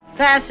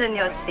Fasten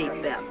your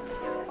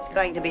seatbelts. It's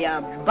going to be a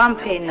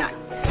bumpy night.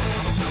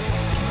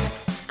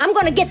 I'm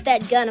gonna get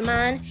that gun of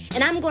mine,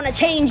 and I'm gonna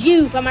change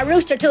you from a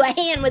rooster to a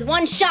hen with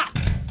one shot.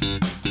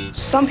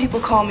 Some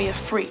people call me a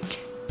freak.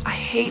 I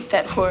hate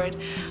that word.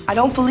 I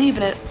don't believe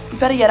in it.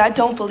 Better yet, I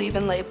don't believe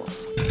in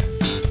labels.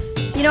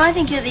 You know, I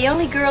think you're the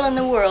only girl in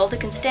the world that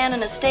can stand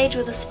on a stage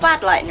with a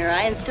spotlight in her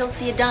eye and still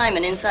see a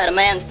diamond inside a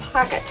man's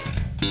pocket.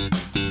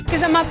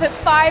 Because I'm up at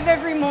 5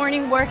 every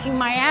morning working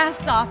my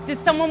ass off. Does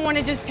someone want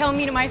to just tell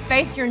me to my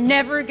face, you're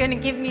never going to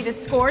give me the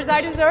scores I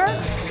deserve?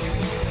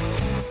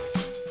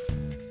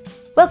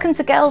 Welcome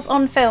to Girls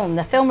on Film,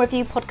 the film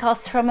review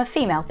podcast from a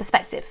female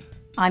perspective.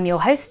 I'm your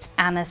host,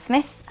 Anna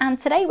Smith, and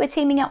today we're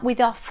teaming up with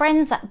our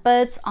friends at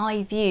Bird's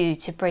Eye View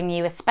to bring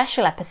you a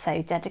special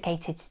episode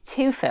dedicated to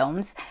two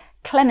films,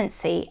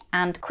 Clemency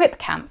and Crip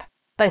Camp.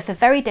 Both are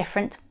very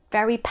different,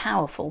 very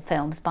powerful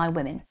films by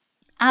women.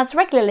 As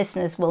regular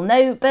listeners will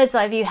know, Bird's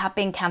Eye View have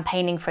been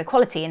campaigning for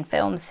equality in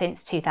films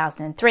since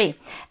 2003.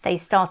 They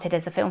started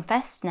as a film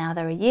fest, now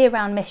they're a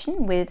year-round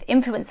mission with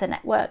influencer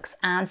networks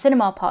and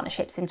cinema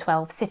partnerships in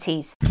 12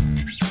 cities.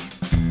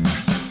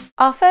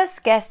 Our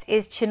first guest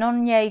is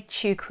Chinonye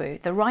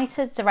Chukwu, the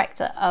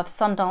writer-director of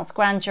Sundance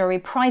Grand Jury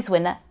Prize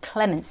winner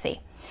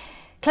Clemency.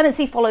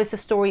 Clemency follows the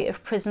story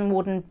of prison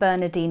warden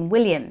Bernadine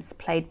Williams,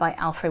 played by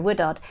Alfre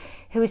Woodard,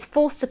 who is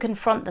forced to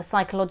confront the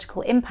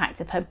psychological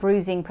impact of her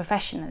bruising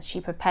profession as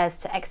she prepares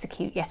to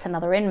execute yet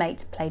another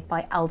inmate, played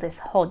by Aldis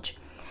Hodge.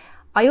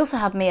 I also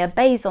have Mia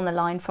Bays on the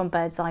line from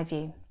Bird's Eye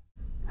View.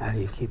 How do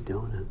you keep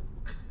doing it?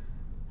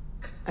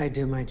 I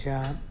do my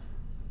job.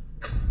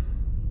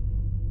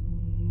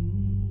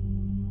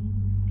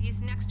 These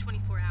next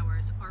 24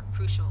 hours are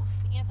crucial.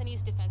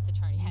 Anthony's defense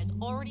attorney has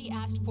already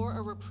asked for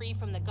a reprieve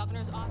from the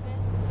governor's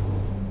office.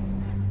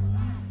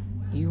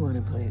 You want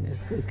to play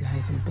this good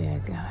guys and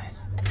bad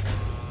guys.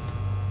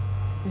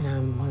 And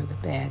I'm one of the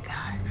bad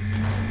guys.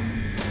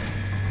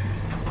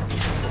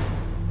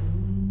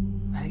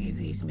 I give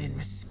these men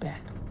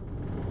respect.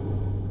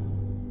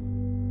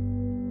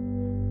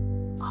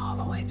 All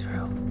the way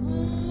through.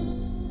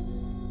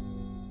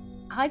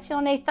 Hi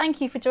Chinonye, thank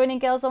you for joining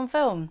Girls on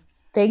Film.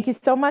 Thank you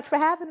so much for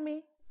having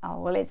me. Oh,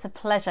 well, it's a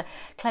pleasure.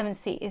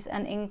 Clemency is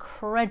an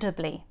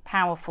incredibly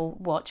powerful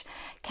watch.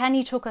 Can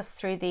you talk us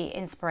through the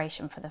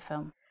inspiration for the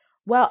film?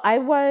 Well, I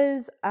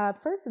was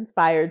first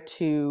inspired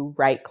to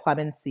write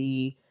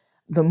Clemency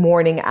the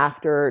morning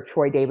after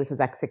Troy Davis was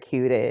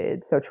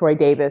executed. So Troy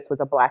Davis was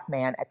a Black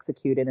man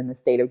executed in the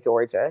state of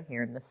Georgia,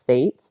 here in the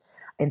States,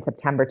 in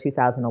September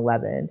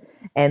 2011.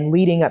 And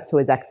leading up to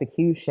his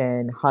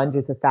execution,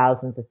 hundreds of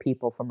thousands of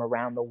people from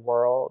around the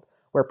world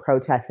were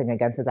protesting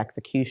against his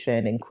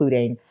execution,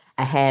 including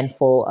a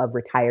handful of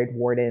retired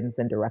wardens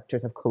and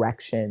directors of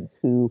corrections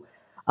who,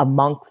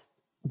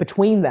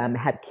 between them,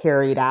 had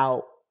carried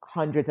out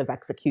hundreds of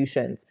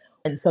executions.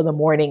 And so the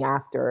morning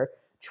after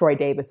Troy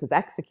Davis was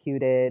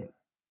executed,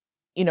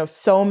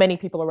 so many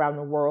people around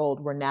the world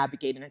were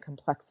navigating a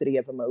complexity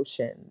of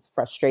emotions,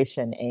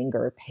 frustration,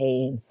 anger,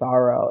 pain,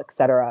 sorrow,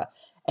 etc.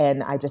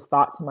 And I just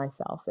thought to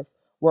myself, if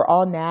we're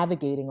all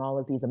navigating all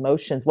of these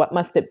emotions, what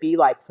must it be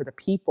like for the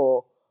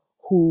people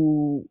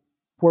who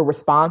were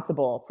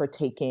responsible for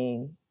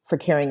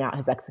carrying out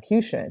his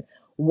execution?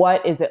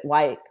 What is it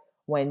like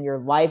when your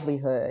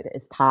livelihood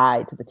is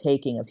tied to the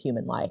taking of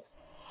human life?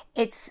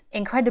 It's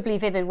incredibly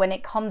vivid when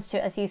it comes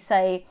to, as you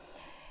say,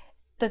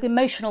 the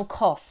emotional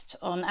cost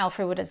on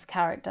Alfre Woodard's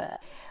character.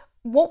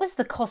 What was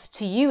the cost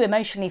to you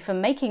emotionally for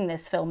making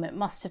this film? It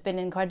must have been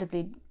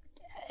incredibly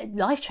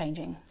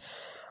life-changing.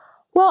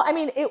 Well, I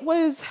mean, it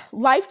was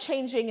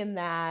life-changing in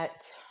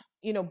that,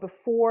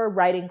 before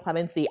writing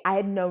Clemency, I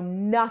had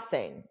known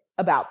nothing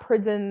about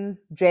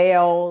prisons,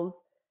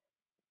 jails,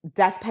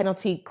 death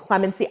penalty,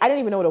 clemency. I didn't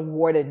even know what a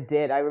warden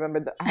did. I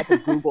remember I had to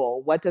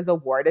Google, what does a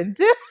warden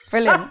do?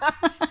 Brilliant.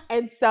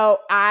 And so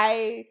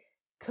I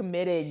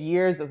committed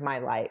years of my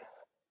life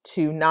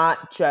to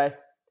not just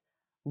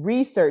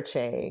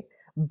researching,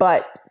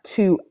 but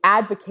to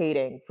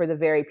advocating for the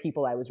very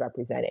people I was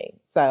representing.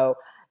 So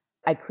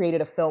I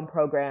created a film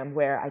program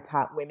where I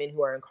taught women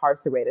who are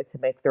incarcerated to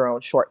make their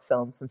own short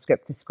films from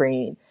script to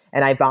screen.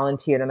 And I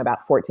volunteered on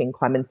about 14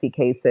 clemency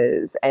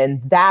cases.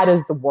 And that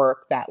is the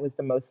work that was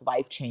the most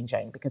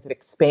life-changing because it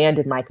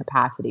expanded my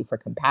capacity for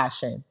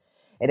compassion.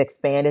 It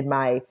expanded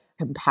my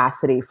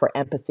capacity for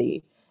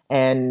empathy.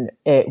 And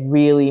it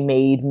really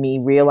made me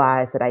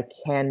realize that I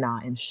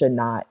cannot and should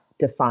not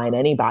define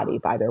anybody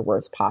by their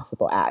worst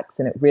possible acts.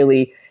 And it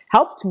really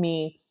helped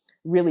me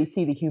really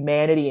see the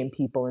humanity in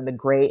people in the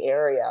gray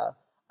area.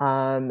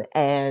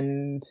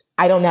 And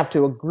I don't have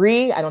to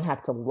agree. I don't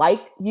have to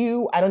like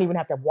you. I don't even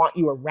have to want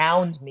you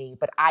around me,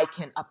 but I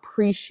can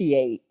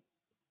appreciate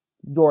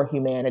your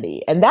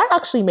humanity. And that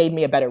actually made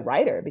me a better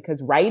writer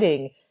because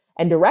writing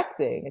and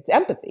directing, it's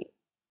empathy.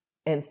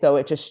 And so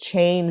it just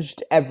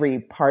changed every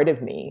part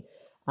of me.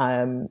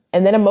 And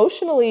then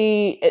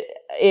emotionally,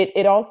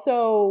 it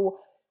also,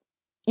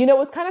 it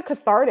was kind of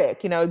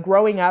cathartic.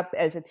 Growing up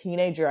as a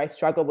teenager, I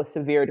struggled with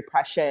severe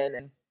depression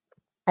and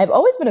I've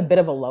always been a bit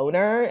of a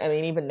loner. I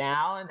mean, even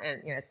now,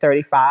 and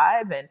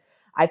 35, and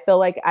I feel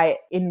like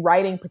in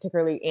writing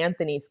particularly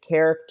Anthony's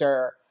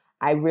character,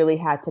 I really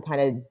had to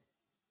kind of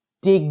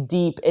dig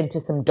deep into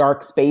some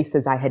dark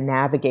spaces I had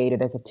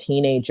navigated as a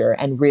teenager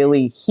and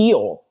really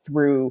heal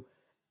through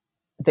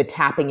the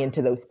tapping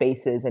into those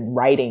spaces and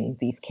writing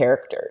these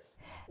characters.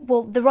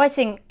 Well, the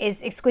writing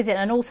is exquisite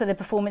and also the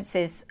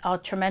performances are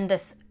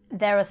tremendous.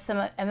 There are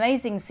some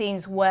amazing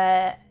scenes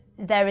where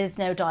there is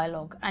no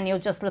dialogue and you're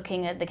just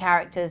looking at the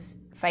characters'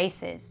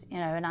 faces, you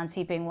know, and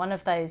Nancy being one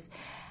of those.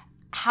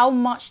 How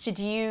much did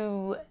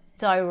you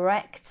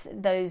direct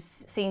those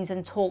scenes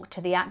and talk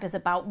to the actors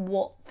about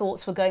what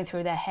thoughts were going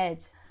through their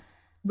heads?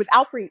 With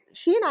Alfre,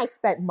 she and I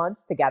spent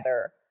months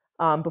together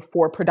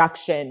before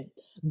production,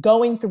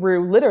 going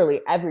through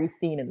literally every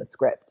scene in the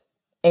script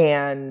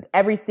and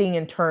every scene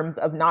in terms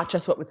of not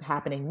just what was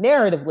happening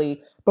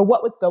narratively, but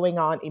what was going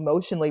on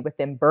emotionally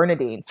within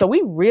Bernadine. So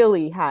we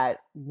really had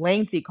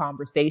lengthy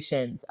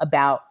conversations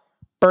about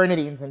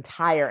Bernadine's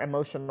entire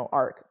emotional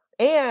arc.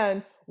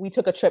 And we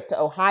took a trip to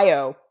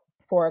Ohio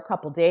for a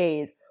couple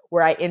days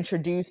where I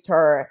introduced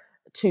her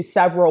to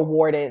several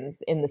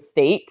wardens in the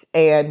state,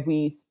 and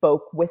we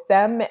spoke with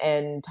them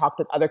and talked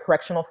with other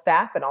correctional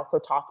staff and also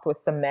talked with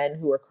some men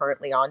who are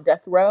currently on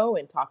death row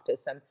and talked to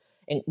some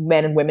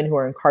men and women who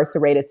are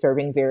incarcerated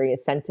serving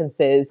various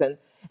sentences.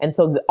 And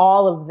so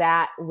all of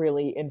that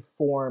really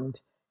informed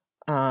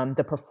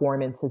the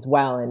performance as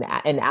well.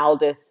 And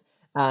Aldous,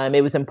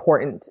 it was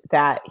important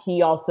that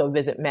he also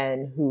visit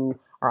men who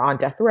are on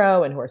death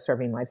row and who are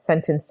serving life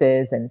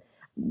sentences. And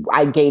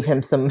I gave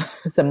him some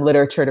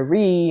literature to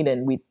read,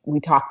 and we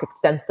talked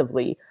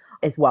extensively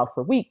as well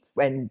for weeks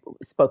and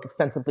spoke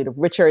extensively to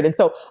Richard. And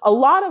so a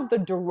lot of the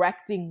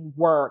directing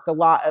work,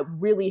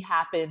 really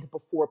happened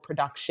before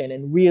production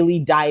and really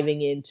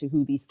diving into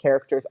who these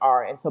characters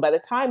are. And so by the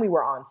time we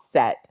were on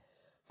set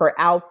for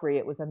Alfre,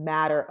 it was a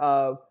matter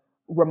of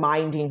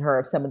reminding her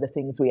of some of the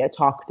things we had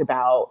talked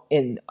about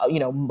in,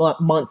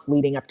 months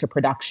leading up to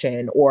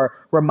production, or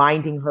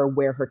reminding her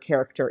where her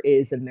character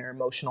is in their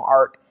emotional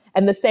arc.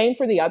 And the same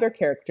for the other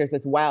characters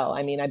as well.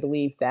 I mean, I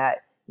believe that,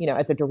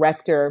 as a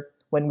director,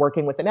 when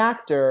working with an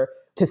actor,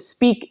 to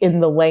speak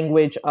in the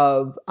language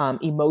of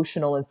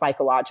emotional and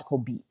psychological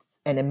beats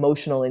and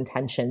emotional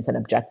intentions and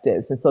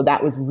objectives. And so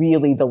that was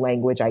really the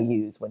language I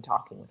used when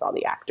talking with all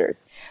the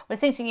actors. Well,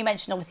 it's interesting you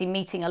mentioned obviously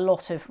meeting a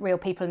lot of real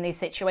people in these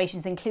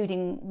situations,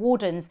 including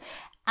wardens.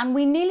 And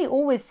we nearly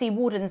always see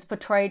wardens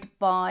portrayed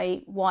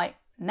by white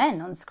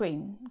men on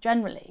screen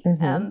generally.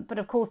 Mm-hmm. But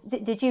of course,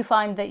 did you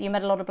find that you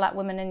met a lot of black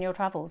women in your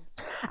travels?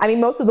 I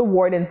mean, most of the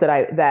wardens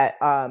that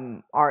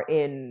are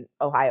in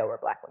Ohio are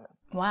black women.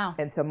 Wow.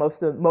 And so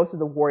most of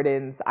the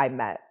wardens I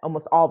met,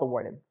 almost all the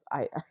wardens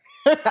I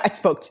I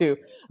spoke to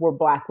were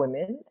black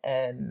women.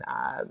 And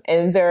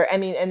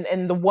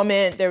the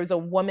woman, there was a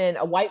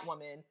white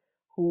woman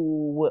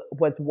who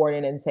was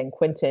warden in San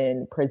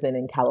Quentin prison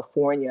in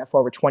California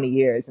for over 20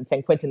 years. And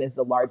San Quentin is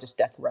the largest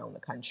death row in the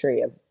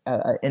country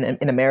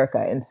in America.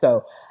 And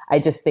so I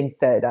just think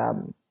that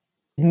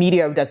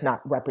media does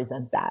not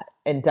represent that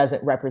and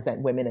doesn't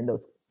represent women in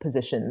those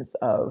positions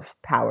of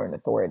power and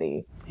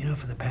authority.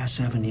 For the past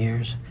 7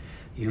 years,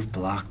 you've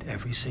blocked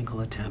every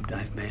single attempt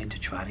I've made to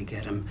try to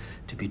get him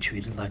to be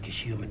treated like a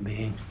human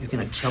being. You're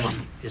gonna kill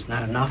him. Isn't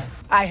that enough?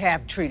 I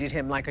have treated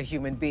him like a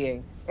human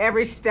being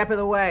every step of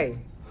the way.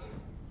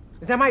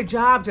 Is that my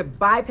job to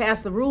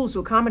bypass the rules to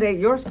accommodate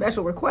your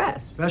special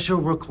request? Special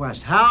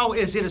request? How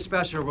is it a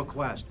special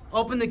request?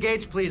 Open the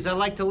gates, please. I'd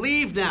like to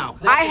leave now.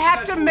 I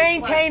have to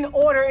maintain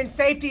order and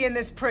safety in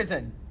this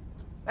prison.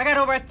 I got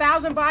over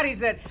 1,000 bodies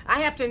that I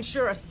have to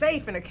ensure are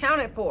safe and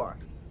accounted for.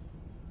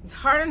 It's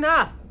hard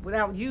enough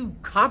without you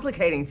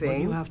complicating things.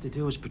 What you have to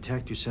do is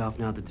protect yourself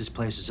now that this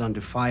place is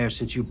under fire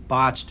since you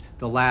botched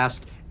the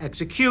last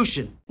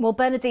execution. Well,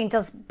 Bernadine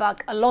does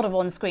buck a lot of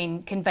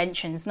on-screen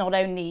conventions, not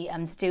only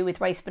to do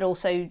with race, but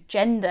also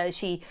gender.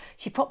 She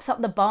props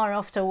up the bar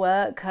after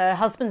work. Her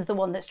husband's the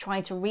one that's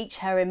trying to reach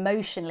her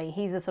emotionally.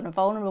 He's the sort of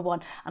vulnerable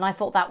one. And I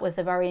thought that was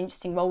a very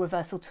interesting role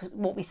reversal to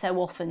what we so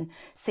often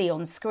see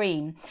on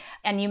screen.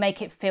 And you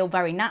make it feel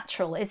very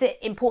natural. Is it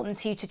important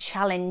to you to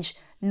challenge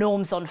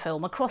norms on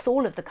film across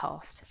all of the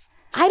cast?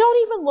 I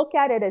don't even look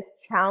at it as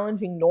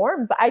challenging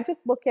norms. I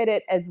just look at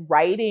it as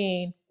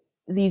writing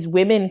these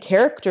women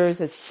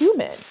characters as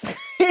human.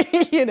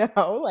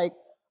 Like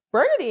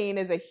Bernadine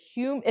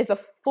is a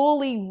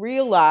fully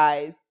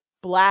realized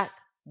Black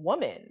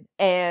woman.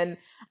 And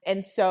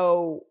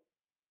so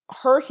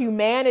her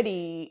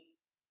humanity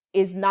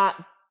is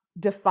not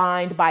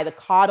defined by the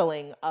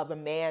coddling of a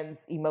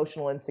man's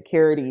emotional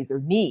insecurities or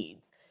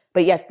needs.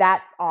 But yet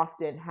that's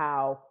often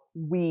how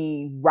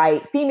we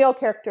write female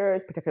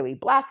characters, particularly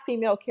Black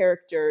female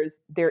characters.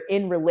 They're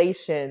in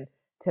relation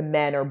to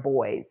men or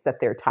boys that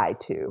they're tied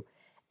to.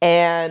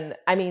 And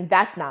I mean,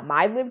 that's not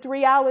my lived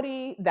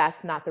reality.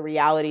 That's not the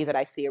reality that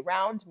I see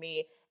around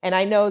me. And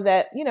I know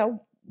that,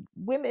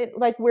 women,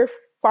 like, we're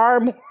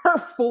far more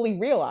fully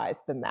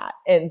realized than that.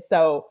 And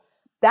so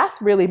that's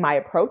really my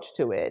approach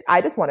to it. I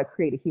just want to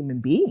create a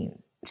human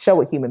being,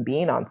 show a human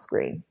being on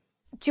screen.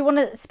 Do you want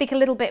to speak a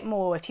little bit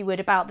more, if you would,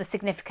 about the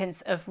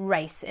significance of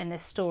race in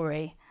this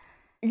story?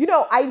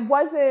 I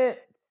wasn't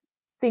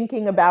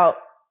thinking about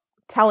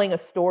telling a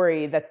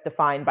story that's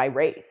defined by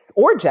race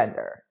or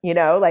gender,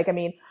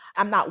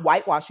 I'm not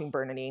whitewashing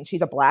Bernadine.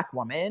 She's a Black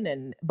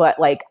woman, but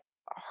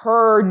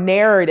her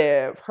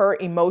narrative, her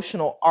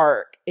emotional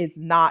arc is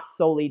not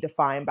solely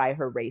defined by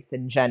her race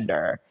and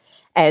gender.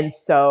 And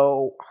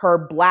so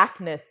her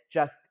Blackness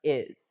just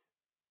is.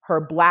 Her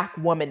Black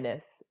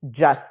womanness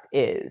just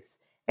is.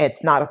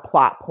 It's not a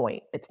plot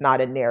point. It's not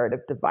a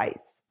narrative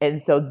device.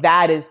 And so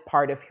that is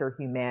part of her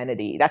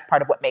humanity. That's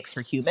part of what makes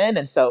her human.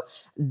 And so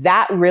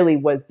that really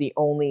was the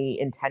only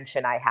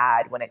intention I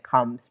had when it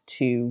comes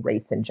to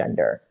race and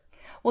gender.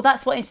 Well,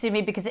 that's what interested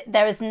me, because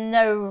there is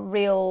no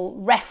real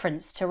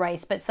reference to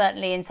race, but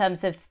certainly in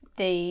terms of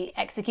the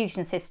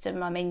execution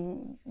system, I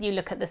mean, you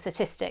look at the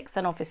statistics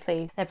and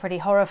obviously they're pretty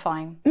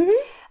horrifying.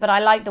 Mm-hmm. But I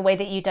like the way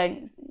that you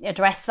don't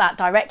address that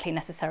directly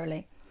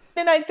necessarily.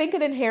 And I think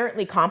it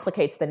inherently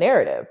complicates the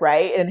narrative,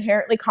 right? It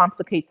inherently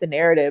complicates the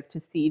narrative to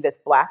see this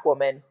Black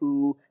woman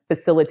who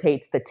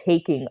facilitates the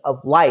taking of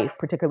life,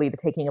 particularly the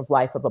taking of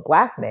life of a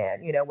Black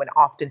man, when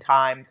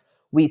oftentimes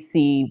we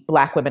see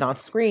Black women on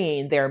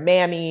screen, they're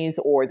mammies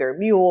or they're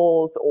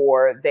mules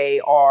or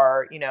they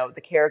are,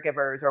 the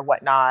caregivers or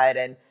whatnot,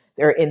 and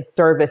they're in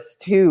service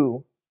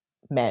to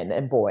men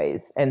and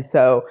boys. And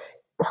so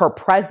her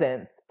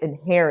presence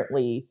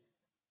inherently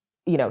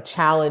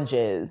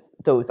challenges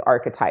those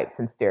archetypes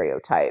and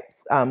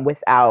stereotypes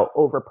without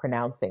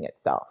overpronouncing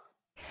itself.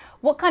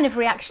 What kind of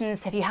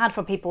reactions have you had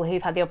from people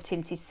who've had the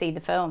opportunity to see the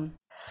film?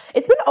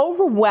 It's been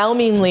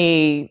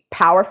overwhelmingly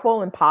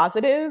powerful and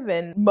positive,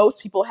 and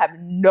most people have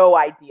no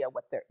idea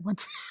what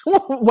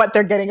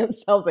they're getting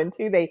themselves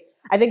into.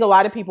 I think a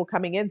lot of people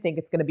coming in think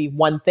it's going to be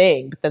one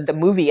thing, but then the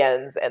movie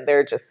ends and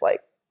they're just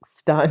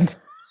stunned.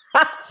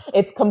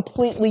 It's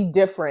completely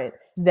different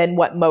than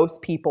what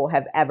most people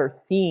have ever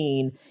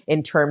seen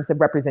in terms of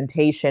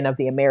representation of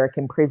the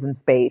American prison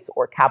space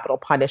or capital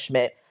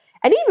punishment,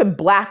 and even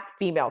Black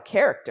female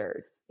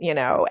characters,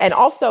 And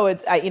also,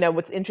 it's,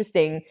 what's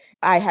interesting,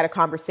 I had a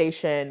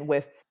conversation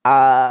with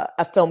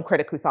a film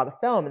critic who saw the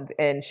film,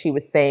 and she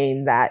was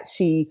saying that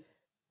she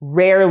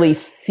rarely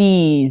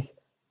sees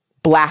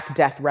Black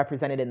death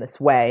represented in this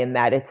way, and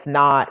that it's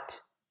not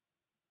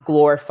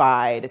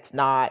glorified, it's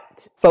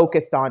not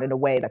focused on in a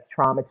way that's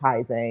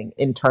traumatizing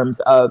in terms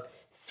of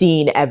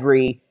seeing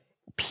every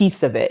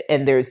piece of it.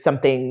 And there's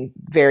something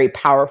very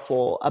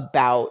powerful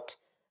about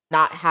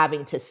not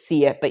having to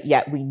see it, but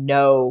yet we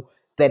know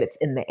that it's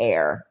in the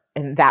air.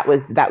 And that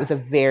was a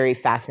very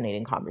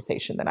fascinating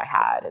conversation that I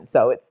had. And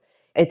so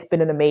it's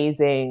been an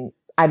amazing,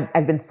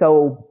 I've been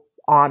so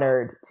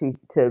honored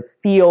to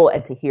feel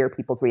and to hear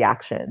people's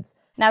reactions.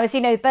 Now, as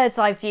you know, Bird's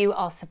Eye View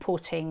are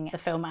supporting the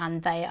film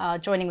and they are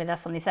joining with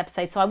us on this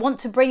episode. So I want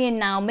to bring in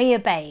now Mia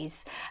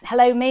Bays.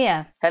 Hello,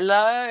 Mia.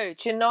 Hello,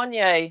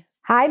 Chinonye.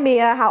 Hi,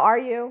 Mia. How are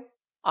you?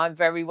 I'm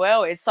very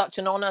well. It's such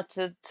an honor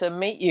to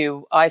meet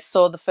you. I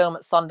saw the film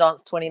at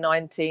Sundance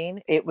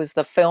 2019. It was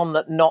the film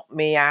that knocked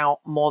me out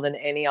more than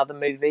any other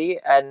movie.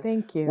 And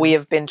thank you. We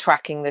have been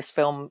tracking this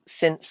film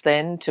since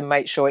then to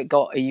make sure it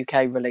got a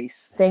UK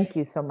release. Thank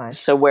you so much.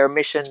 So we're a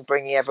mission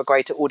bringing ever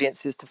greater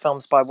audiences to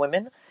films by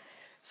women.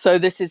 So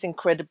this is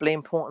incredibly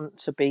important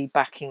to be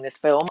backing this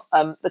film.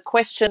 The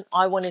question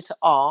I wanted to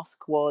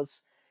ask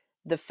was,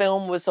 the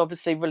film was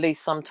obviously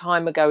released some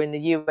time ago in the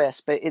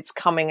US, but it's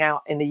coming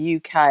out in the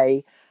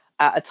UK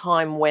at a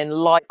time when,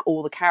 like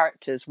all the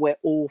characters, we're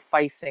all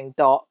facing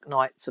dark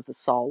nights of the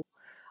soul,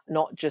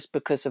 not just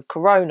because of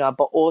Corona,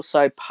 but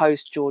also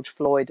post George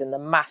Floyd and the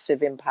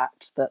massive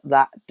impact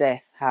that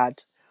death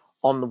had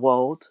on the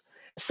world.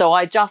 So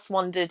I just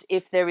wondered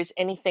if there is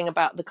anything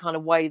about the kind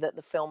of way that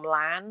the film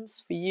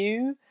lands for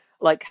you,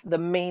 like the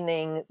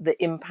meaning,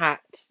 the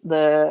impact,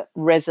 the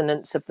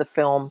resonance of the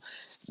film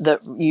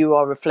that you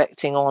are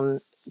reflecting on,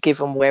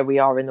 given where we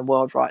are in the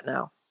world right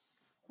now.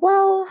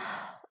 Well,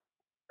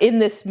 in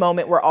this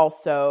moment, we're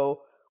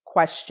also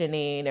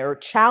questioning or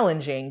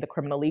challenging the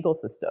criminal legal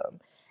system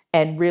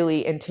and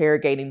really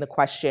interrogating the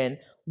question,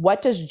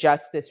 what does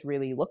justice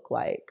really look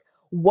like?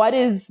 What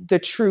is the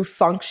true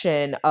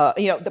function?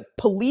 The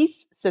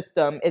police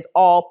system is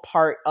all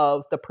part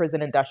of the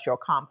prison industrial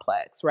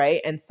complex, right?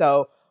 And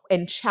so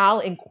in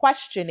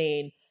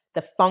questioning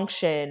the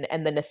function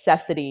and the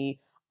necessity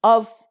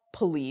of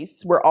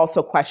police, we're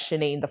also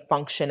questioning the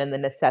function and the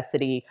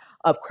necessity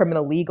of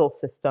criminal legal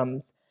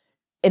systems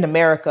in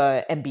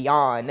America and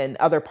beyond and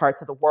other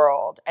parts of the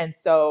world. And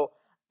so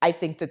I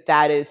think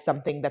that is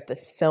something that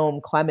this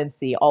film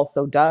Clemency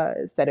also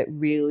does, that it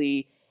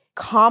really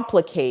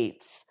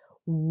complicates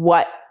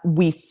what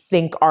we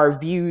think our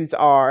views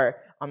are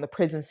on the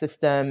prison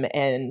system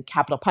and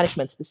capital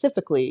punishment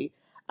specifically.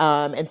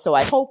 And so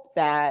I hope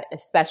that,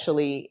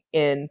 especially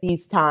in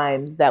these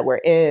times that we're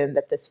in,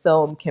 that this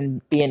film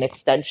can be an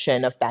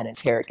extension of that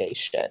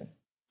interrogation.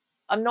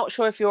 I'm not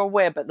sure if you're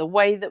aware, but the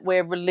way that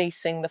we're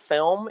releasing the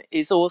film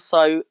is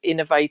also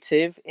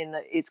innovative in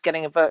that it's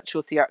getting a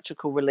virtual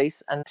theatrical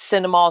release, and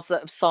cinemas that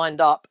have signed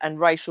up and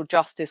racial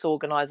justice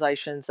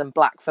organisations and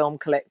black film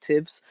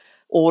collectives,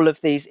 all of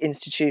these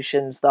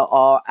institutions that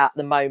are at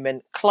the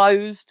moment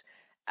closed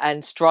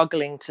and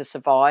struggling to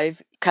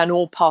survive, can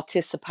all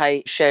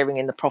participate sharing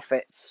in the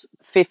profits.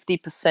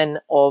 50%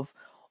 of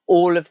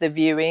all of the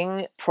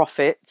viewing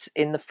profits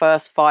in the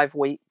first 5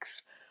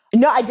 weeks.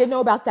 No, I did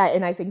know about that,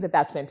 and I think that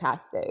that's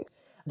fantastic.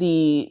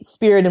 The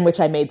spirit in which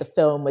I made the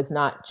film was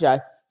not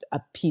just a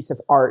piece of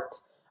art.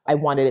 I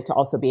wanted it to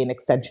also be an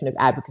extension of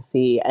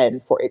advocacy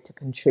and for it to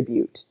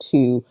contribute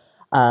to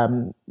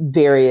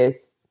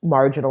various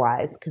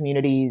marginalized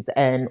communities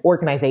and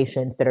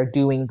organizations that are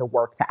doing the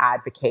work to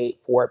advocate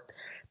for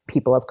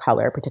people of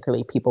color,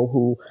 particularly people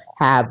who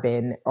have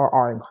been or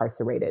are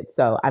incarcerated.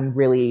 So I'm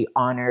really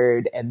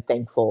honored and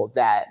thankful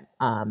that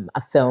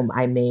a film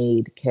I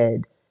made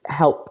could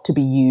help to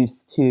be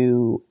used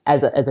to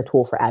as a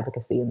tool for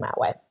advocacy in that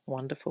way.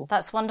 Wonderful.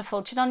 That's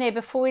wonderful. Chinonye,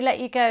 before we let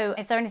you go,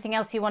 is there anything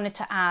else you wanted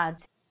to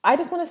add? I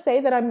just want to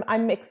say that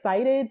I'm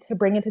excited to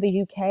bring it to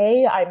the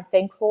UK. I'm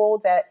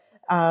thankful that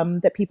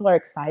that people are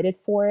excited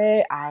for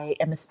it. I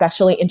am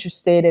especially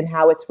interested in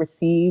how it's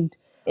received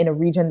in a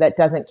region that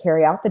doesn't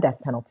carry out the death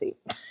penalty.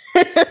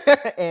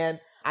 And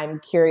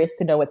I'm curious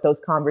to know what those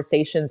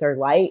conversations are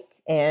like.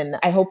 And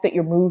I hope that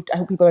you're moved. I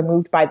hope people are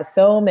moved by the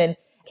film and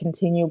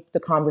continue the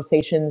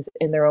conversations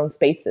in their own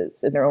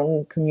spaces, in their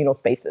own communal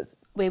spaces.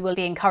 We will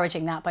be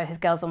encouraging that, both with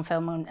Girls on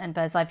Film and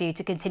Bird's Eye View,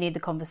 to continue the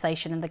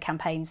conversation and the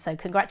campaigns. So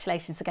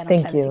congratulations again on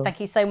Clemency.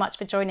 Thank you so much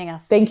for joining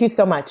us. Thank you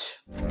so much.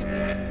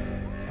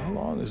 How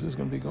long is this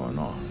going to be going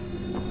on?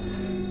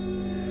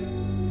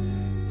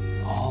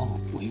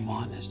 All we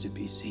want is to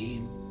be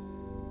seen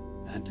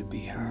and to be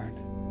heard.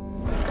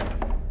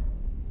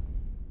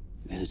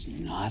 It is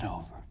not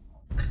over.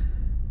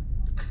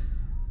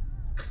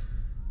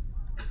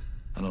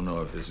 I don't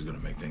know if this is going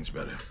to make things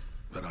better,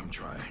 but I'm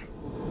trying.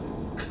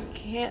 You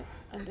can't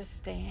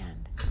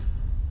understand.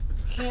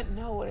 You can't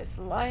know what it's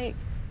like.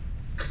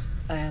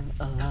 I am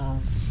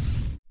alone.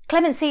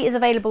 Clemency is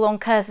available on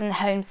Curzon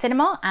Home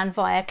Cinema and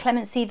via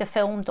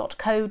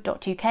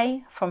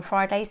clemencythefilm.co.uk from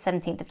Friday,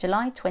 17th of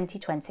July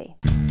 2020.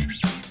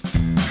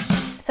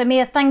 So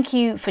Mia, thank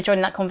you for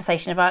joining that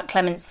conversation about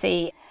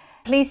Clemency.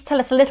 Please tell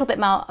us a little bit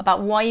more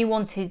about why you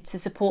wanted to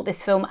support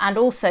this film, and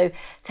also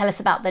tell us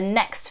about the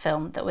next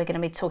film that we're going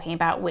to be talking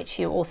about, which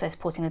you're also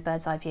supporting with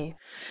Bird's Eye View.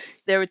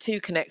 There are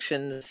two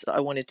connections I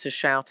wanted to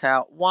shout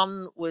out.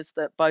 One was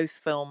that both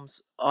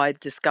films I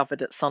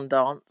discovered at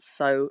Sundance.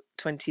 So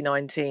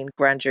 2019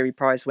 Grand Jury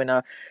Prize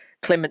winner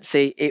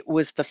Clemency, it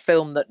was the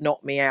film that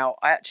knocked me out.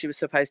 I actually was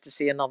supposed to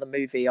see another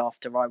movie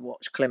after I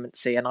watched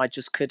Clemency, and I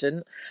just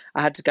couldn't.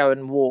 I had to go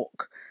and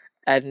walk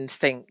and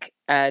think.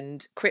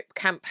 And Crip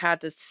Camp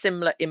had a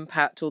similar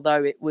impact,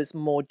 although it was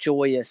more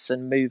joyous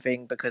and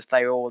moving because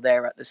they were all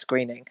there at the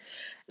screening.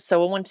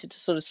 So I wanted to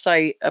sort of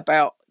say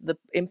about the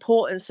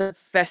importance of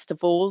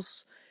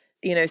festivals,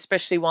 you know,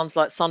 especially ones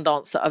like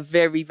Sundance that are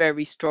very,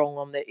 very strong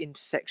on the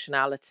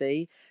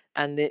intersectionality,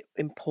 and the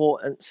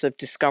importance of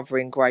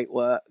discovering great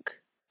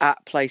work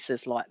at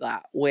places like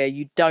that, where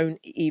you don't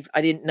even, I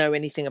didn't know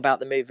anything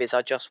about the movies,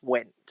 I just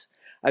went.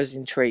 I was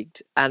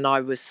intrigued, and I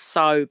was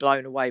so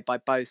blown away by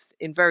both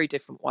in very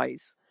different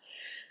ways.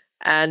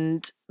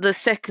 And the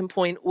second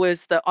point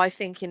was that I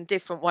think in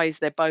different ways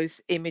they're both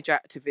image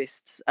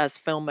activists. As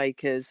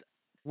filmmakers,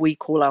 we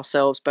call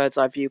ourselves Bird's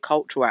Eye View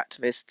cultural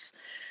activists,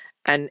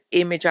 and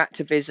image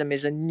activism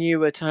is a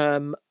newer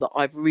term that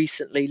I've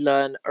recently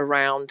learned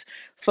around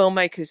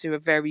filmmakers who are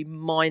very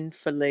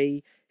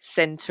mindfully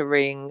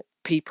centering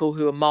people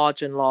who are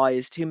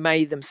marginalized, who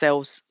may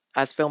themselves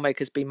as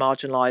filmmakers be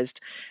marginalized,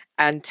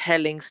 and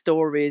telling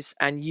stories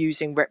and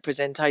using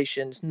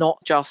representations,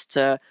 not just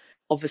to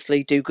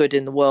obviously do good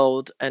in the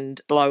world and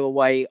blow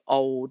away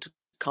old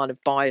kind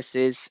of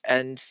biases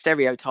and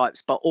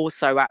stereotypes, but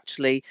also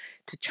actually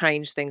to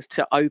change things,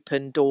 to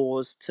open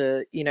doors,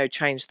 to, you know,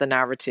 change the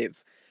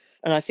narrative.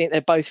 And I think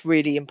they're both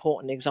really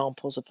important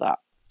examples of that.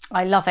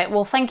 I love it.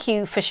 Well, thank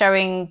you for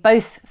sharing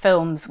both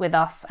films with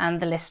us and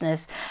the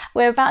listeners.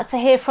 We're about to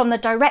hear from the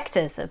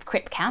directors of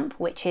Crip Camp,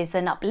 which is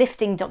an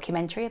uplifting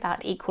documentary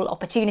about equal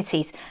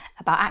opportunities,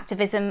 about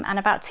activism and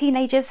about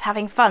teenagers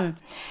having fun.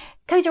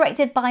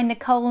 Co-directed by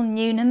Nicole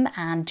Newnham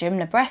and Jim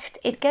Lebrecht,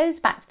 it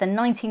goes back to the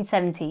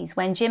 1970s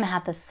when Jim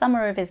had the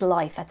summer of his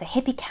life at a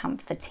hippie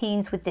camp for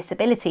teens with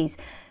disabilities,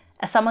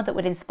 a summer that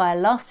would inspire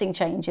lasting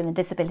change in the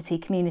disability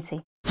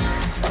community.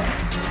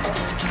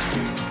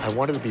 I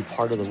wanted to be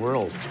part of the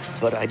world,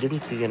 but I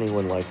didn't see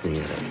anyone like me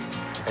in it.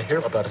 I hear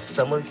about a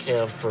summer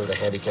camp for the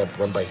handicapped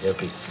run by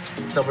hippies.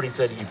 Somebody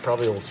said you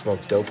probably will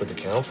smoke dope with the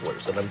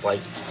counselors, and I'm like,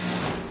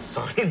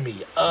 sign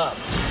me up.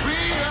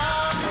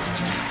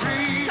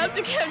 Have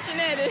to catch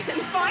Jeanette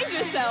and find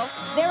yourself.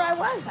 There I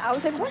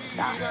was in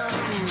Woodstock.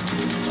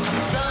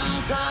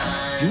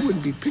 You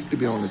wouldn't be picked to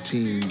be on the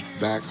team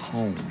back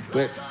home,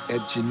 but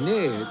at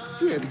Jeanette,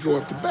 you had to go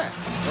up to bat.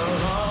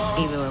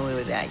 Even when we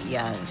were that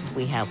young,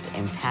 we helped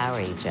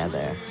empower each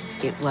other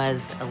It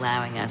was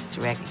allowing us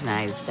to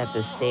recognize that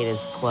the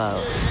status quo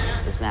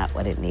is not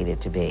what it needed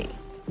to be.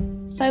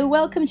 So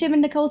welcome Jim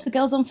and Nicole to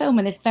Girls on Film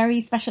in this very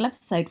special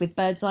episode with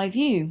Bird's Eye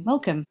View.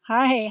 Welcome.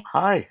 Hi.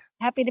 Hi.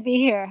 Happy to be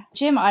here.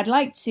 Jim, I'd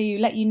like to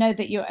let you know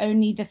that you're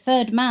only the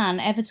third man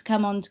ever to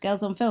come on to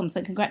Girls on Film,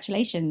 so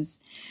congratulations.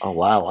 Oh,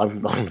 wow.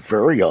 I'm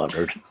very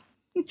honored.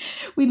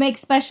 We make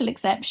special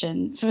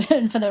exception for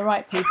the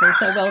right people,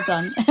 so well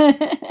done.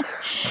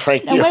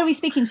 Thank Now, you. where are we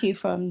speaking to you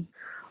from?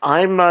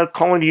 I'm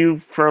calling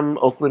you from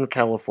Oakland,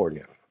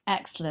 California.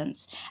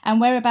 Excellent. And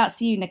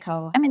whereabouts are you,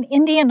 Nicole? I'm in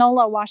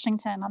Indianola,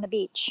 Washington, on the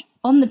beach.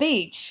 On the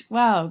beach?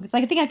 Wow, because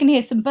I think I can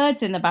hear some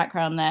birds in the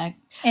background there.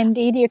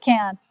 Indeed you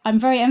can. I'm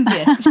very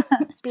envious.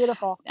 It's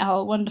beautiful.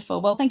 Oh,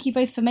 wonderful. Well, thank you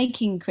both for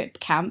making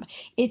Crip Camp.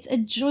 It's a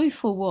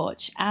joyful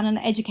watch and an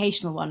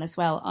educational one as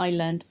well. I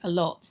learned a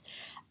lot.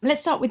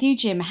 Let's start with you,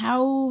 Jim.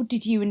 How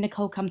did you and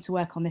Nicole come to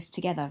work on this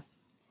together?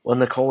 Well,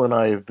 Nicole and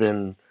I have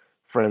been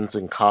friends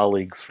and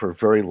colleagues for a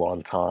very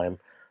long time.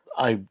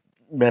 I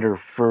met her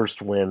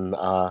first when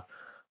I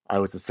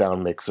was a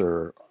sound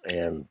mixer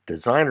and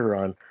designer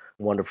on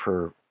one of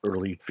her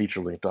early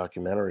feature-length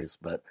documentaries,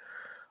 but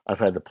I've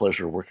had the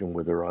pleasure of working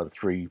with her on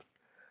 3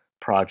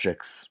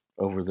 projects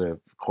over the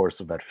course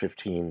of about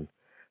 15,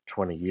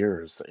 20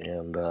 years.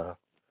 And,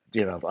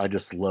 I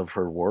just love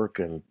her work.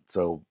 And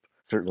so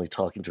certainly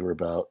talking to her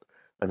about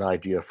an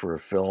idea for a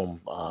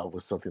film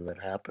was something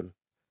that happened.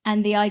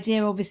 And the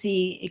idea,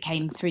 obviously, it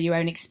came through your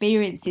own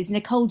experiences.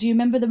 Nicole, do you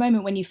remember the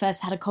moment when you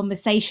first had a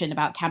conversation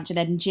about Camp Jened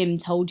and Jim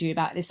told you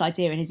about this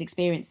idea and his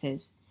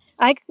experiences?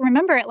 I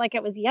remember it like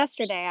it was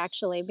yesterday,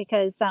 actually,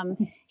 because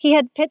he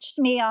had pitched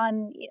me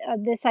on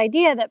this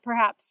idea that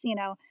perhaps,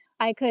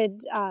 I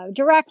could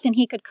direct and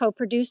he could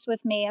co-produce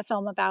with me a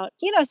film about,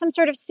 some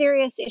sort of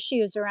serious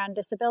issues around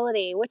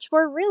disability, which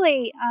were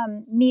really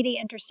meaty,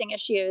 interesting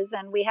issues.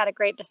 And we had a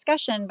great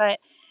discussion.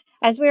 But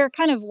as we were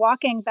kind of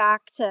walking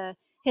back to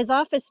his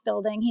office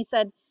building, he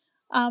said,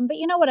 but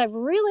you know what I've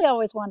really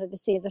always wanted to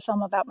see is a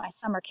film about my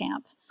summer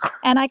camp.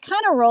 And I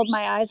kind of rolled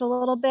my eyes a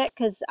little bit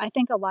because I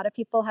think a lot of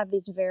people have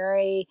these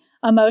very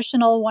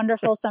emotional,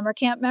 wonderful summer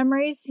camp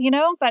memories,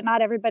 but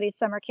not everybody's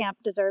summer camp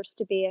deserves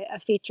to be a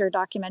feature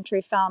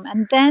documentary film.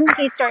 And then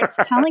he starts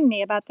telling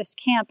me about this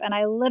camp, and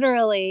I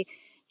literally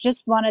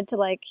just wanted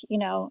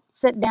to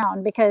sit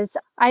down because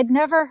I'd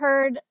never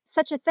heard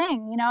such a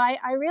thing.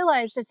 I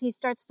realized as he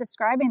starts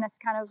describing this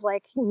kind of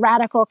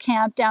radical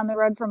camp down the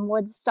road from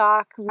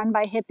Woodstock run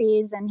by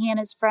hippies, and he and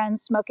his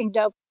friends smoking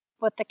dope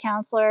with the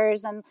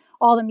counselors and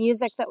all the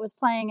music that was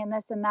playing and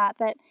this and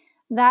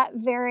that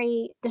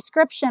very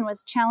description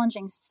was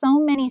challenging so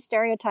many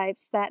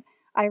stereotypes that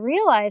I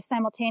realized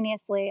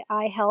simultaneously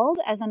I held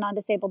as a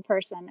non-disabled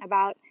person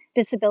about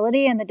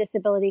disability and the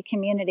disability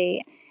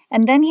community.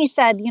 And then he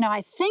said,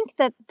 I think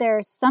that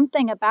there's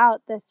something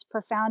about this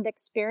profound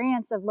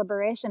experience of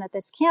liberation at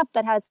this camp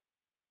that has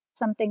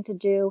something to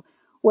do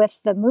with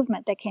the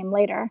movement that came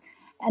later.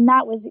 And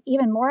that was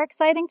even more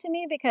exciting to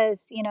me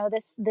because,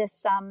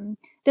 this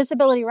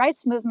disability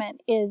rights movement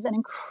is an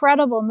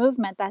incredible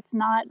movement that's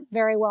not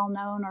very well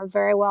known or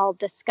very well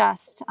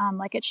discussed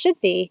like it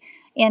should be.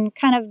 In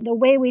kind of the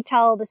way we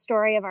tell the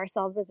story of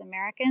ourselves as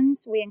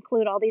Americans, we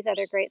include all these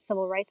other great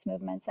civil rights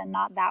movements and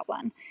not that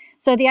one.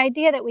 So the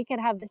idea that we could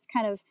have this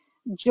kind of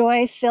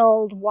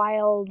joy-filled,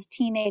 wild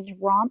teenage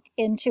romp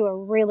into a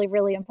really,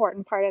 really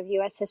important part of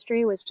U.S.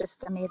 history was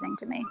just amazing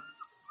to me.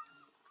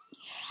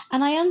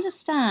 And I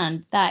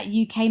understand that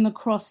you came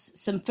across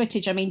some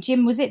footage. I mean,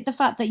 Jim, was it the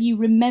fact that you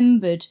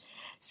remembered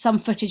some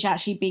footage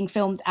actually being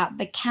filmed at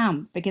the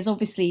camp? Because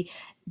obviously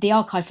the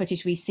archive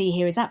footage we see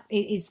here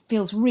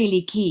feels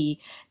really key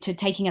to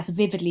taking us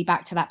vividly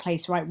back to that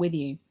place right with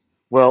you.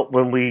 Well,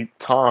 when we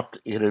talked,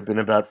 it had been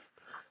about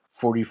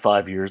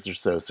 45 years or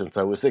so since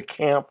I was at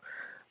camp.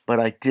 But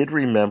I did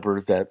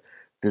remember that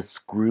this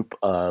group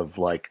of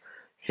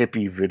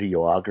hippie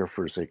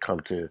videographers had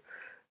come to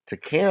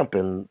camp,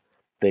 and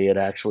they had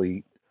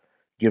actually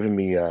given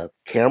me a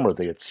camera.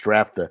 They had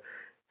strapped the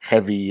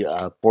heavy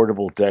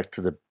portable deck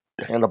to the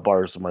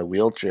handlebars of my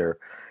wheelchair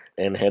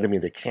and handed me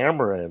the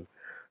camera, and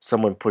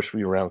someone pushed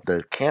me around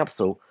the camp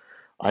so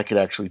I could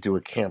actually do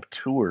a camp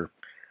tour.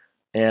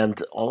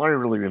 And all I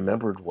really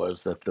remembered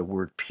was that the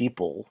word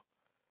people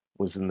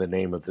was in the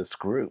name of this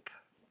group.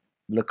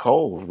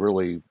 Nicole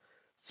really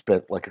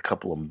spent a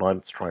couple of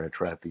months trying to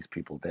track these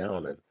people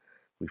down, and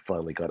we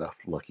finally got a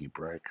lucky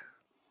break.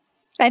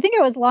 I think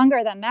it was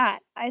longer than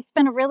that. I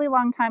spent a really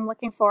long time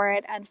looking for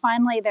it, and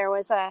finally there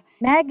was a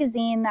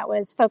magazine that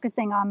was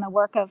focusing on the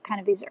work of kind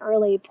of these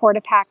early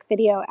Portapak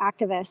video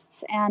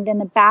activists, and in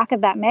the back of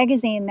that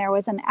magazine there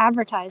was an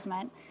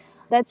advertisement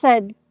that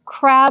said,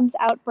 "Crabs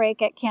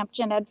outbreak at Camp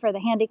Jened for the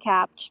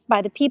handicapped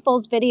by the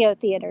People's Video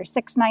Theater,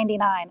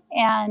 $6.99.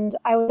 And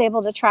I was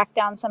able to track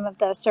down some of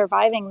the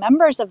surviving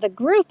members of the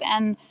group,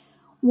 and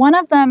one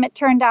of them, it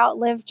turned out,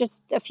 lived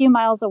just a few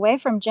miles away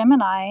from Jim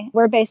and I.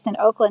 We're based in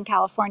Oakland,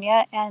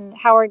 California, and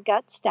Howard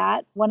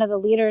Gutstadt, one of the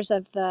leaders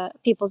of the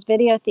People's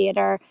Video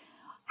Theater,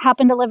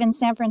 happened to live in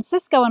San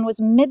Francisco and was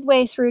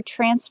midway through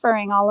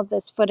transferring all of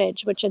this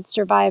footage, which had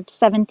survived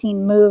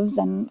 17 moves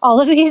and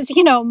all of these,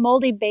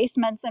 moldy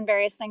basements and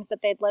various things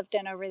that they'd lived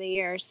in over the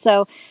years.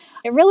 So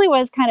it really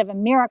was kind of a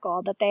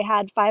miracle that they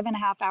had 5.5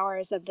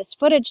 hours of this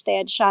footage they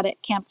had shot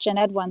at Camp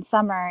Jened one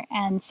summer.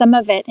 And some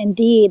of it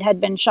indeed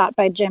had been shot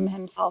by Jim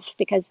himself,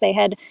 because they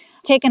had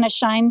taken a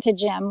shine to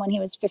Jim when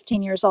he was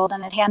 15 years old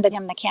and had handed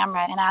him the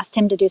camera and asked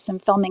him to do some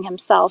filming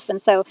himself.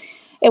 And so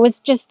it was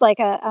just like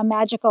a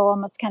magical,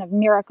 almost kind of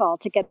miracle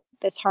to get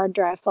this hard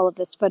drive full of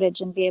this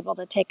footage and be able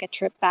to take a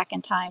trip back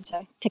in time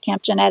to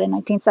Camp Jened in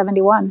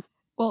 1971.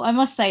 Well, I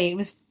must say it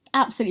was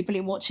absolutely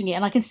brilliant watching it,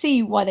 and I can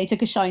see why they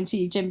took a shine to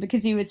you, Jim,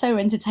 because you were so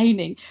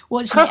entertaining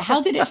watching it.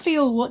 How did it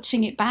feel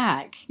watching it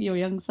back, your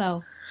young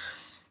self?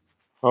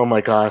 Oh my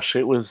gosh,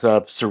 it was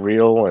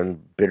surreal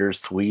and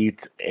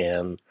bittersweet,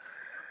 and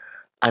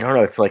I don't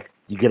know, it's like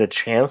you get a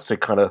chance to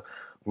kind of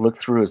look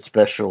through a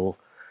special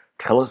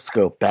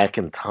telescope back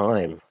in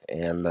time,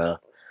 and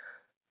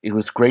it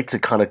was great to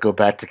kind of go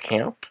back to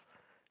camp.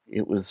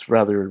 It was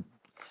rather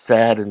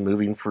sad and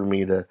moving for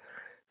me to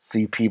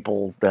see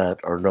people that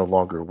are no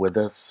longer with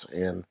us,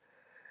 and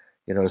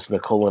as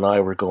Nicole and I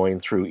were going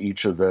through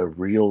each of the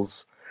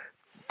reels,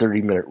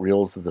 30-minute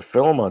reels of the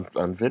film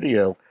on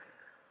video,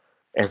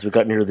 as we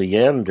got near the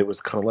end, it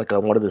was kind of like I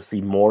wanted to see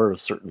more of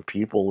certain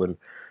people and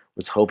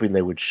was hoping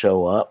they would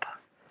show up.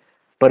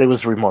 But it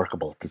was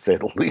remarkable, to say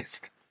the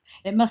least.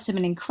 It must have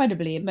been an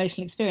incredibly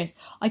emotional experience.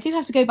 I do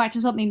have to go back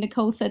to something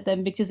Nicole said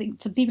then, because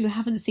for people who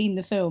haven't seen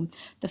the film,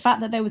 the fact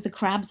that there was a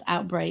crabs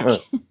outbreak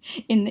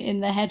in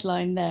the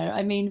headline there.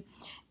 I mean,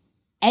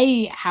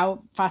 A,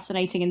 how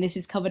fascinating, and this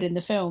is covered in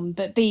the film,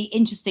 but B,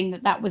 interesting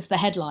that was the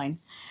headline.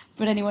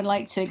 Would anyone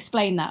like to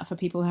explain that for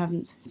people who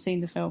haven't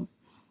seen the film?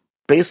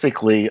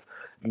 Basically,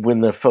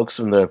 when the folks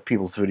from the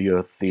People's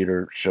Video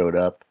Theater showed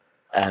up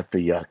at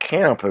the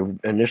camp,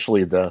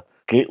 initially the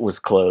gate was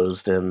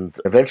closed, and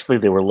eventually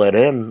they were let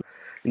in.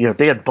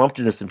 They had bumped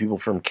into some people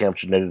from Camp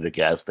Jened at a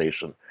gas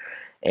station,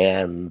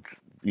 and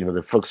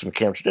the folks from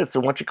Camp Jened said,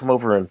 "Why don't you come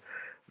over and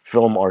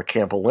film our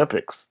Camp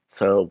Olympics?"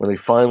 So when they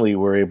finally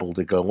were able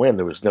to go in,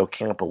 there was no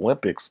Camp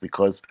Olympics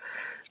because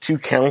 2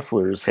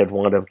 counselors had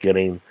wound up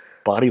getting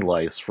body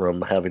lice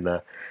from having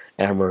an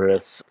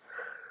amorous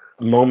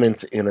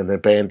moment in an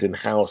abandoned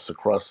house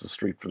across the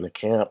street from the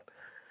camp,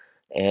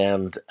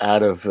 and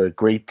out of a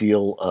great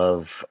deal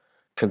of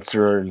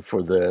concern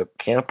for the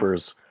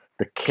campers,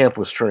 the camp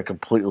was turned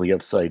completely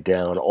upside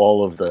down.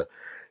 All of the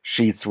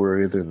sheets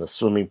were either in the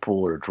swimming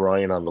pool or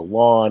drying on the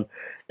lawn.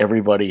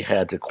 Everybody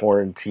had to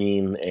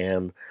quarantine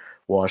and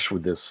wash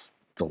with this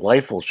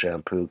delightful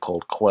shampoo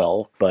called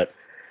Quell. But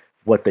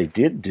what they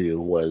did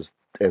do was,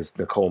 as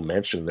Nicole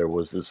mentioned, there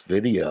was this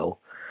video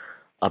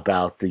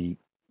about the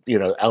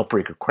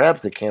outbreak of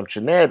crabs at Camp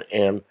Jened,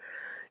 and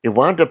it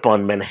wound up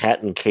on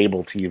Manhattan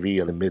cable TV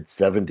in the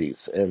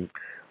mid-'70s. And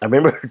I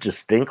remember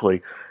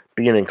distinctly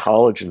being in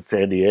college in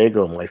San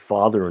Diego, my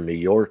father in New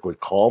York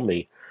would call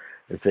me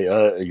and say,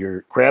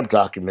 your crab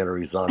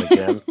documentary's on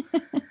again.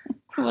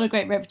 What a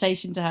great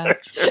reputation to have.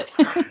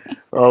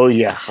 Oh,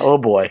 yeah. Oh,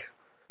 boy.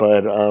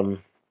 But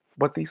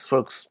what these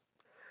folks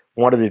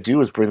wanted to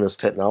do is bring this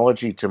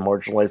technology to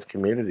marginalized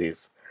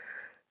communities.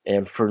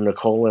 And for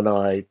Nicole and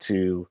I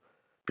to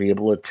be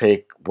able to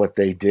take what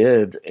they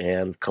did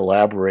and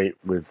collaborate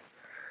with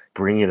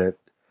bringing it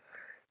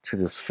to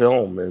this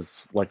film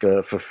is like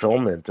a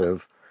fulfillment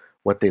of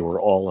what they were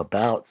all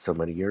about so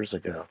many years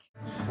ago.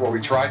 What we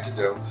tried to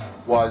do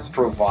was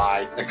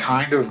provide a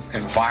kind of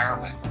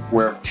environment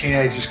where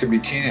teenagers could be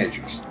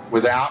teenagers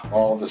without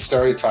all the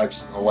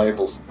stereotypes and the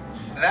labels.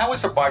 And that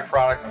was a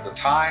byproduct of the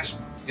times,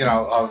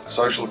 of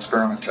social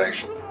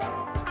experimentation.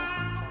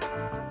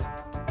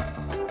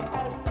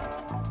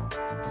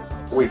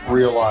 We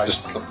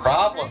realized the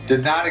problem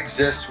did not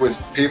exist with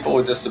people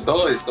with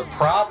disabilities. The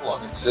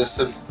problem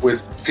existed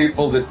with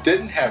people that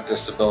didn't have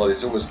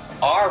disabilities. It was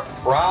our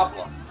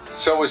problem.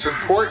 So it was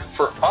important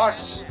for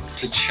us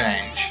to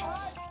change.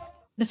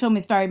 The film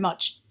is very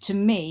much, to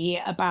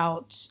me,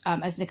 about,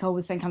 as Nicole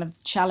was saying, kind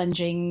of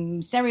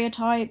challenging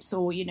stereotypes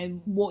or,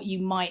 what you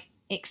might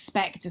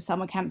expect a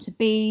summer camp to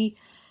be.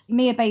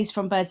 Mia Bays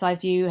from Bird's Eye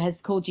View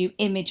has called you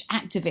image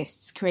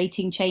activists,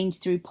 creating change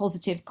through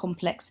positive,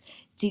 complex,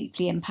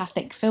 deeply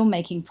empathic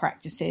filmmaking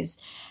practices.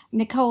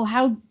 Nicole,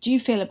 how do you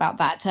feel about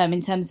that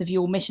in terms of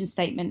your mission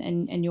statement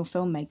and your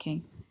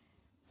filmmaking?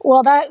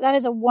 Well, that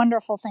is a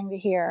wonderful thing to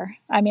hear.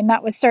 I mean,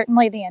 that was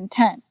certainly the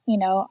intent,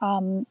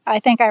 I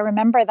think I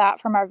remember that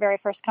from our very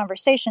first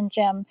conversation,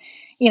 Jim,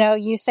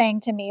 you saying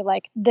to me,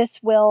 like,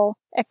 this will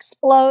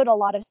explode a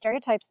lot of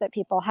stereotypes that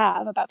people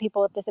have about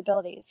people with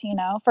disabilities.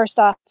 First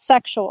off,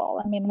 sexual.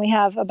 I mean, we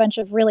have a bunch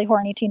of really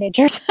horny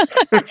teenagers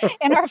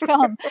in our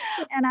film,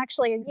 and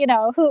actually,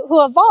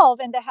 who evolve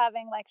into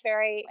having like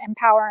very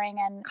empowering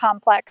and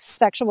complex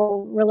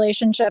sexual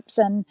relationships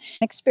and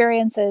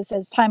experiences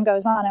as time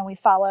goes on, and we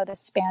follow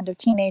this band of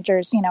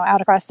teenagers,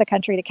 out across the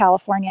country to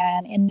California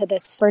and into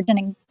this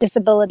burgeoning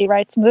disability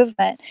rights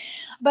movement.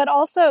 But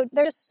also,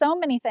 there's so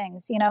many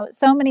things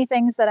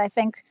that I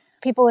think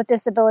people with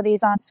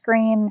disabilities on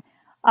screen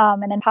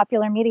and in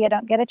popular media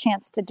don't get a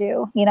chance to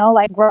do,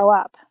 like grow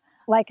up,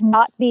 like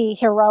not be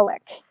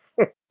heroic.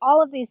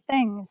 All of these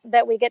things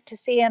that we get to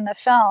see in the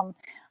film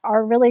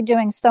are really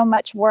doing so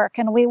much work.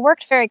 And we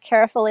worked very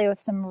carefully with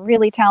some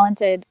really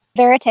talented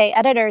Verite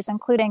editors,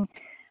 including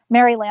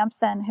Mary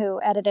Lamson,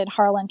 who edited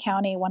Harlan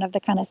County, one of the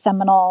kind of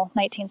seminal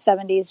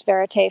 1970s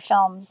Verite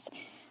films,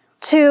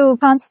 to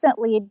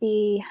constantly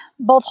be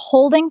both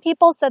holding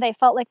people so they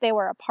felt like they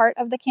were a part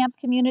of the camp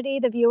community,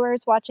 the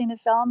viewers watching the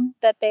film,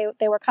 that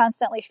they were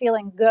constantly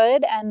feeling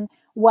good and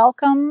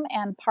welcome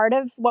and part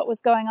of what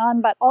was going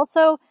on, but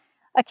also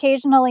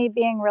occasionally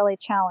being really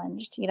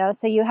challenged,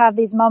 So you have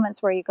these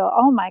moments where you go,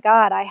 oh my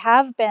God, I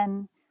have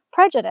been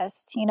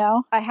prejudiced,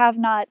 I have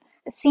not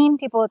seen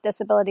people with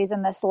disabilities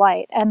in this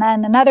light. And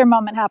then another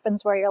moment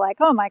happens where you're like,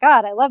 oh my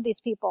God, I love these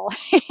people,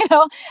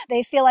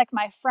 they feel like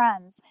my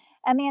friends.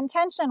 And the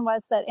intention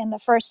was that in the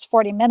first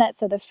 40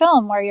 minutes of the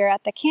film where you're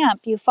at the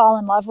camp, you fall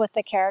in love with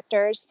the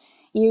characters.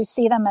 You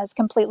see them as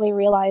completely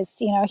realized,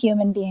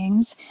 human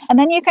beings. And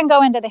then you can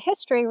go into the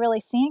history really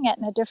seeing it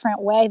in a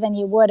different way than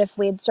you would if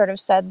we'd sort of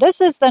said,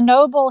 this is the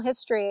noble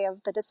history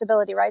of the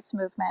disability rights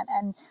movement.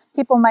 And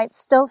people might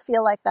still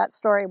feel like that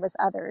story was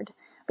othered,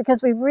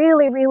 because we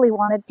really, really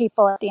wanted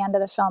people at the end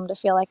of the film to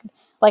feel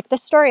like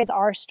this story is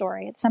our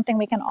story. It's something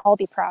we can all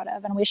be proud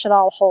of and we should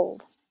all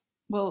hold.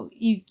 Well,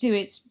 you do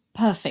it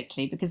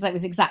perfectly, because that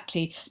was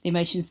exactly the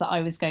emotions that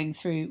I was going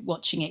through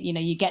watching it.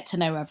 You get to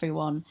know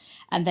everyone,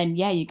 and then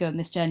you go on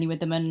this journey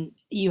with them, and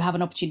you have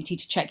an opportunity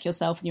to check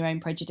yourself and your own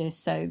prejudice.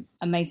 So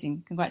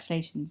amazing.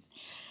 Congratulations.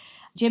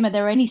 Jim, are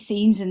there any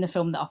scenes in the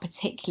film that are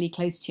particularly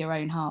close to your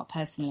own heart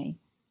personally?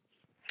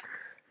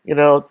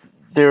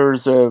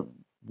 There's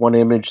one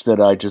image that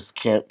I just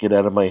can't get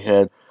out of my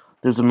head.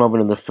 There's a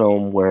moment in the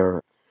film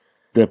where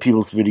the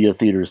People's Video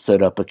Theater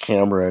set up a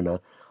camera and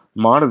a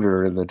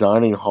monitor in the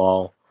dining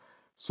hall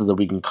so that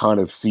we can kind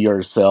of see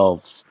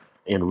ourselves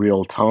in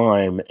real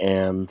time.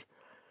 And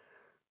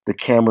the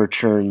camera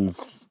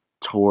turns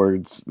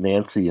towards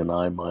Nancy and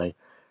I, my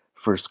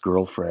first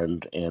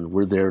girlfriend, and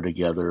we're there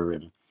together,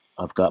 and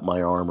I've got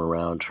my arm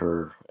around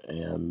her.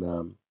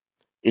 And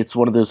it's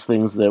one of those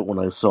things that when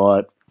I saw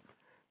it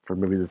for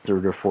maybe the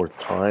third or fourth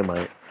time,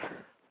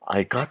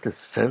 I got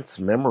this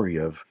memory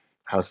of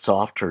how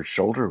soft her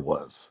shoulder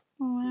was.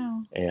 Oh,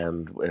 wow.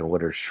 And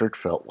what her shirt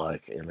felt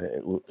like. And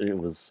it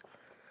was,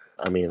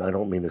 I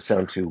don't mean to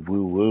sound too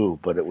woo-woo,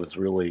 but it was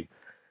really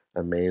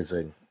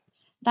amazing.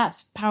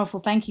 That's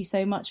powerful. Thank you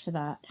so much for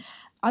that.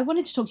 I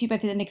wanted to talk to you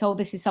both, Nicole.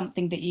 This is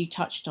something that you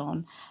touched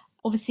on.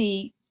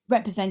 Obviously,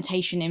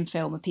 representation in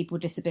film of people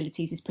with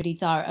disabilities is pretty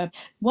dire.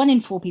 1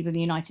 in 4 people in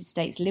the United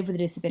States live with a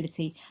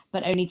disability,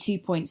 but only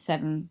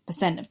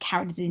 2.7% of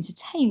characters in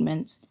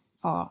entertainment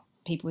are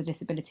people with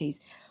disabilities.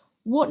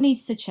 What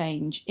needs to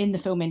change in the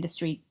film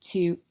industry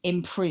to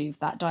improve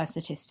that dire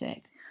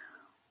statistic?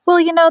 Well,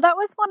 that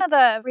was one of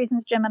the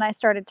reasons Jim and I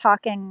started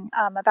talking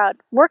about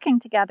working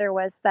together,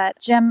 was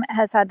that Jim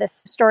has had this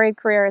storied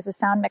career as a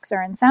sound mixer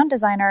and sound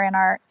designer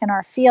in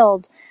our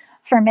field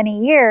for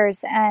many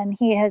years, and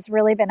he has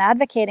really been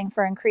advocating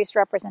for increased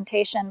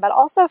representation, but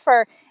also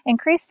for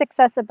increased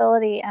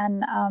accessibility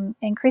and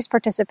increased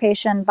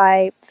participation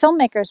by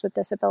filmmakers with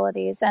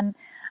disabilities. And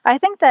I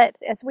think that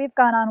as we've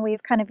gone on,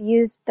 we've kind of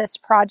used this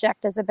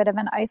project as a bit of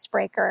an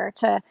icebreaker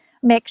to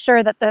make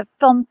sure that the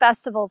film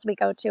festivals we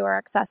go to are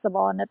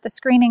accessible and that the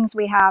screenings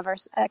we have are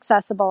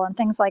accessible and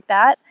things like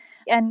that.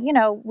 And,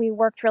 we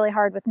worked really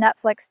hard with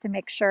Netflix to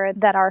make sure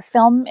that our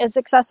film is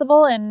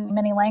accessible in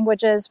many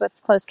languages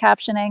with closed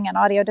captioning and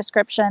audio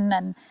description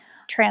and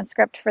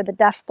transcript for the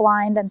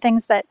deafblind and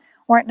things that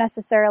weren't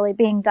necessarily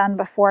being done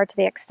before to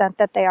the extent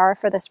that they are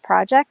for this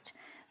project.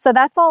 So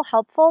that's all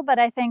helpful, but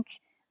I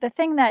think the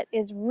thing that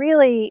is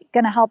really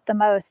going to help the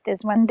most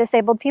is when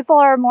disabled people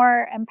are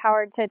more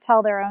empowered to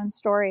tell their own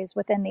stories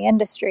within the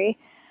industry.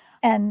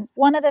 And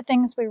one of the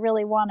things we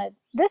really wanted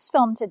this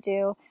film to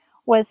do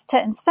was to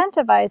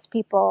incentivize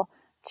people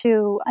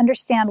to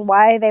understand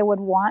why they would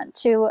want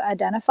to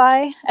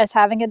identify as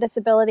having a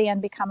disability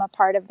and become a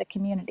part of the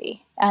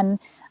community, and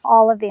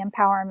all of the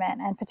empowerment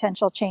and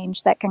potential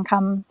change that can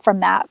come from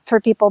that for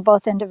people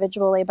both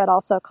individually but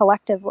also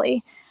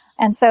collectively.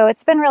 And so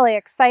it's been really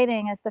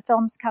exciting as the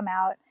films come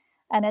out,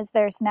 and as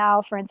there's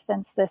now, for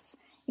instance, this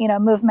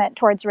movement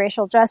towards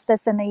racial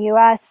justice in the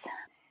U.S.,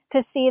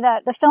 to see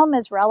that the film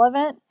is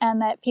relevant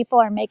and that people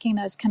are making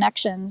those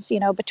connections,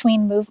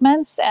 between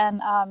movements.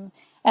 And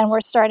we're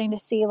starting to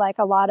see like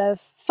a lot of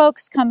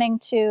folks coming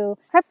to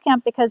Crip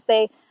Camp because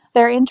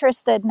they're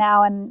interested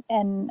now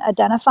in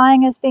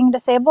identifying as being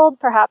disabled,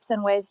 perhaps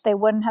in ways they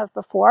wouldn't have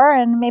before.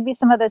 And maybe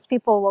some of those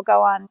people will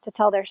go on to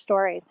tell their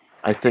stories.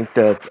 I think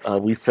that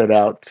we set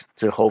out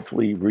to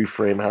hopefully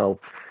reframe how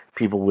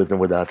people with and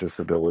without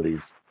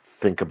disabilities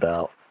think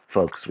about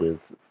folks with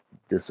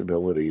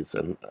disabilities,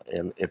 and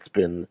it's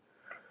been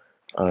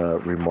a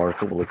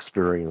remarkable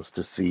experience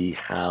to see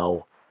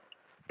how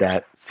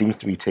that seems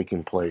to be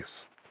taking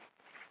place.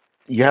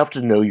 You have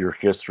to know your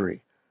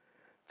history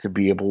to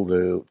be able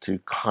to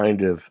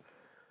kind of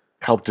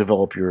help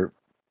develop your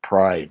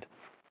pride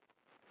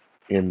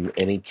in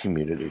any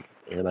community.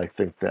 And I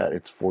think that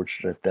it's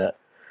fortunate that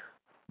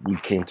we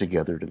came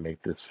together to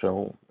make this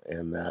film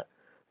and that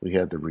we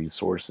had the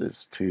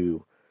resources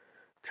to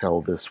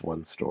tell this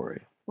one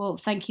story. Well,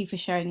 thank you for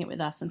sharing it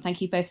with us, and thank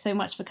you both so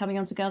much for coming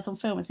on to Girls on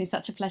Film. It's been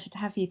such a pleasure to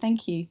have you.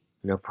 Thank you.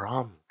 No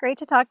problem. Great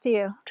to talk to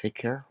you. Take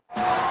care.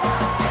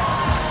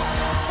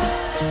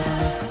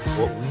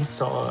 What we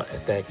saw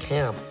at that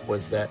camp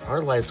was that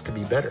our lives could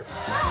be better.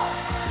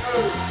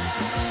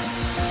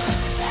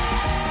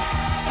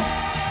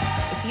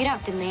 If you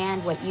don't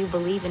demand what you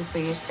believe in for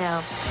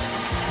yourself,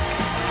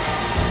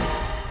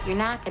 you're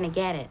not going to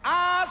get it.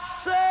 I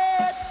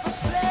search for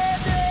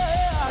pleasure.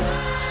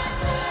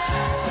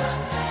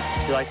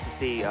 You like to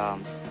see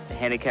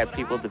handicapped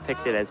people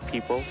depicted as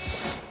people?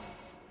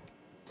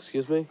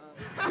 Excuse me?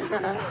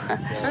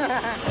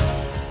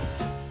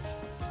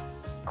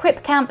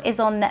 Crip Camp is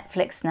on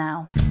Netflix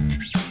now.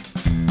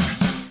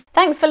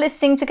 Thanks for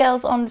listening to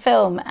Girls on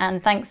Film,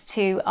 and thanks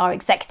to our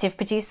executive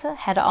producer,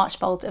 Heather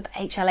Archbold of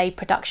HLA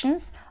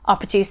Productions, our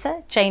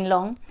producer, Jane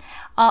Long,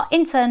 our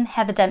intern,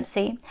 Heather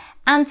Dempsey,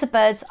 and to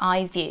Bird's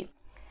Eye View.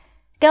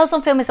 Girls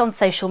on Film is on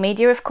social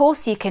media, of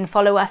course. You can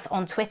follow us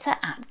on Twitter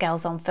at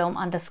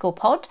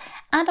girlsonfilm_pod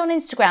and on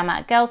Instagram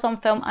at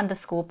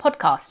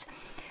girlsonfilm_podcast.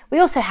 We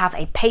also have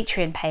a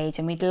Patreon page,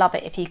 and we'd love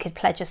it if you could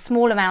pledge a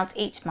small amount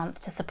each month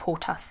to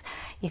support us.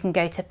 You can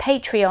go to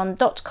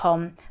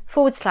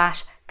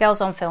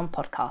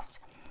patreon.com/girlsonfilmpodcast.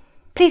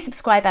 Please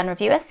subscribe and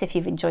review us if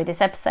you've enjoyed this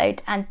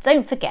episode, and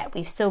don't forget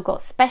we've still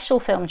got special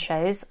film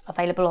shows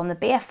available on the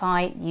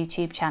BFI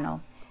YouTube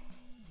channel.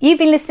 You've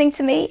been listening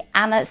to me,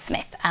 Anna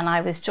Smith, and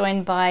I was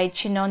joined by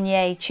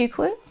Chinonye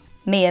Chukwu,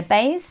 Mia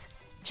Bays,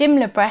 Jim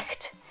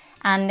Lebrecht,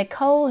 and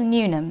Nicole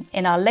Newnham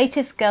in our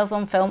latest Girls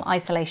on Film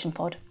Isolation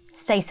Pod.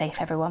 Stay safe,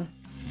 everyone.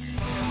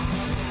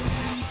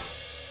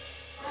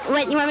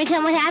 What, you want me to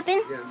tell them what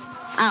happened? Yeah.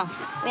 Oh,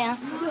 well.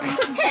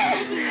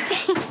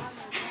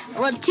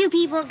 Well, 2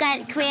 people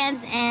got crabs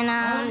and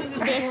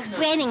they're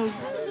spreading